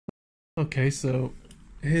Okay, so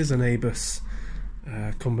here's an ABUS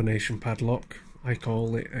combination padlock. I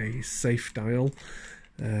call it a safe dial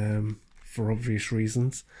for obvious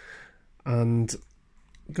reasons, and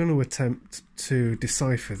I'm going to attempt to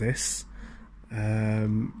decipher this.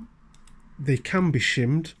 They can be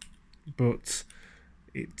shimmed, but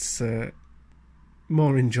it's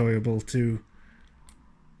more enjoyable to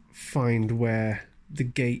find where the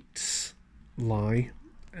gates lie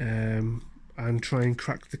and try and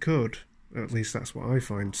crack the code. At least that's what I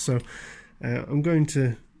find. So I'm going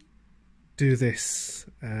to do this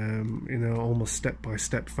in a almost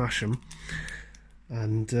step-by-step fashion,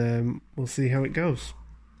 and we'll see how it goes.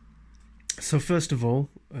 So first of all,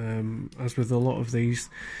 as with a lot of these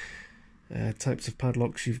types of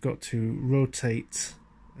padlocks, you've got to rotate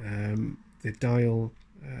the dial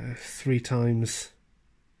 3 times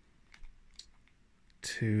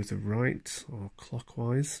to the right or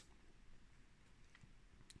clockwise.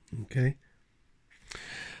 Okay,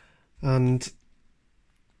 and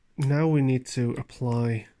now we need to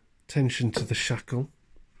apply tension to the shackle,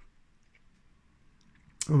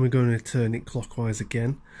 and we're going to turn it clockwise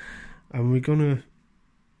again, and we're going to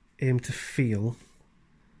aim to feel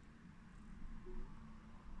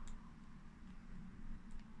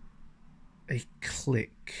a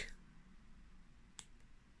click.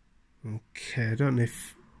 Okay, I don't know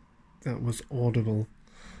if that was audible,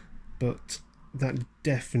 but that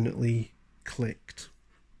definitely clicked,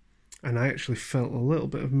 and I actually felt a little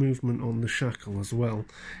bit of movement on the shackle as well.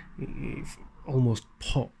 It almost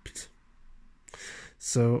popped.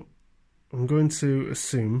 So I'm going to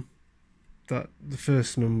assume that the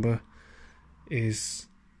first number is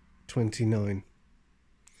 29.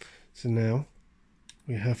 So now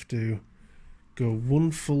we have to go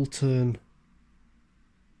 1 full turn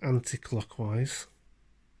anti-clockwise,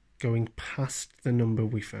 going past the number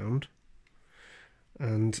we found,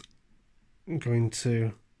 and I'm going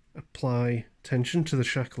to apply tension to the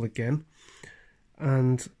shackle again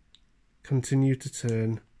and continue to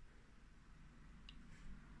turn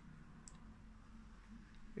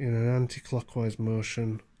in an anti-clockwise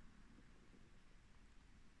motion.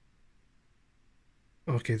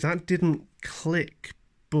 Okay, that didn't click,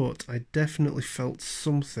 but I definitely felt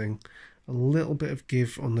something, a little bit of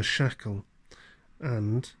give on the shackle,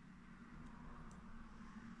 and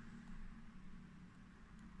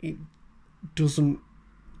it doesn't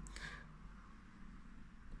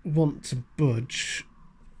want to budge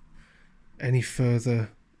any further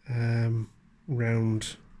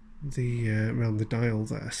round the dial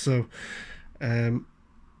there. So I'm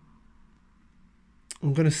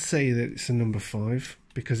going to say that it's a number 5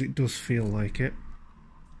 because it does feel like it.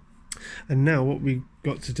 And now what we've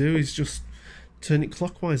got to do is just turn it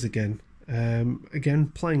clockwise again.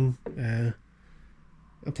 Again,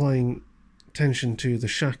 applying tension to the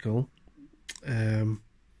shackle, and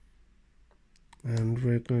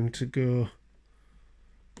we're going to go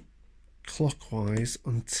clockwise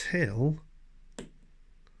until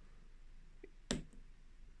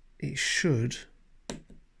it should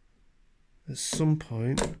at some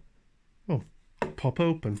point pop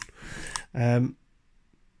open. Well,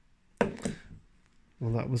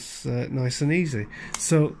 that was nice and easy.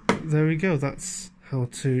 So there we go. That's how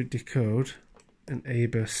to decode an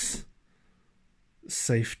ABUS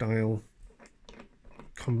safe dial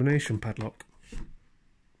combination padlock.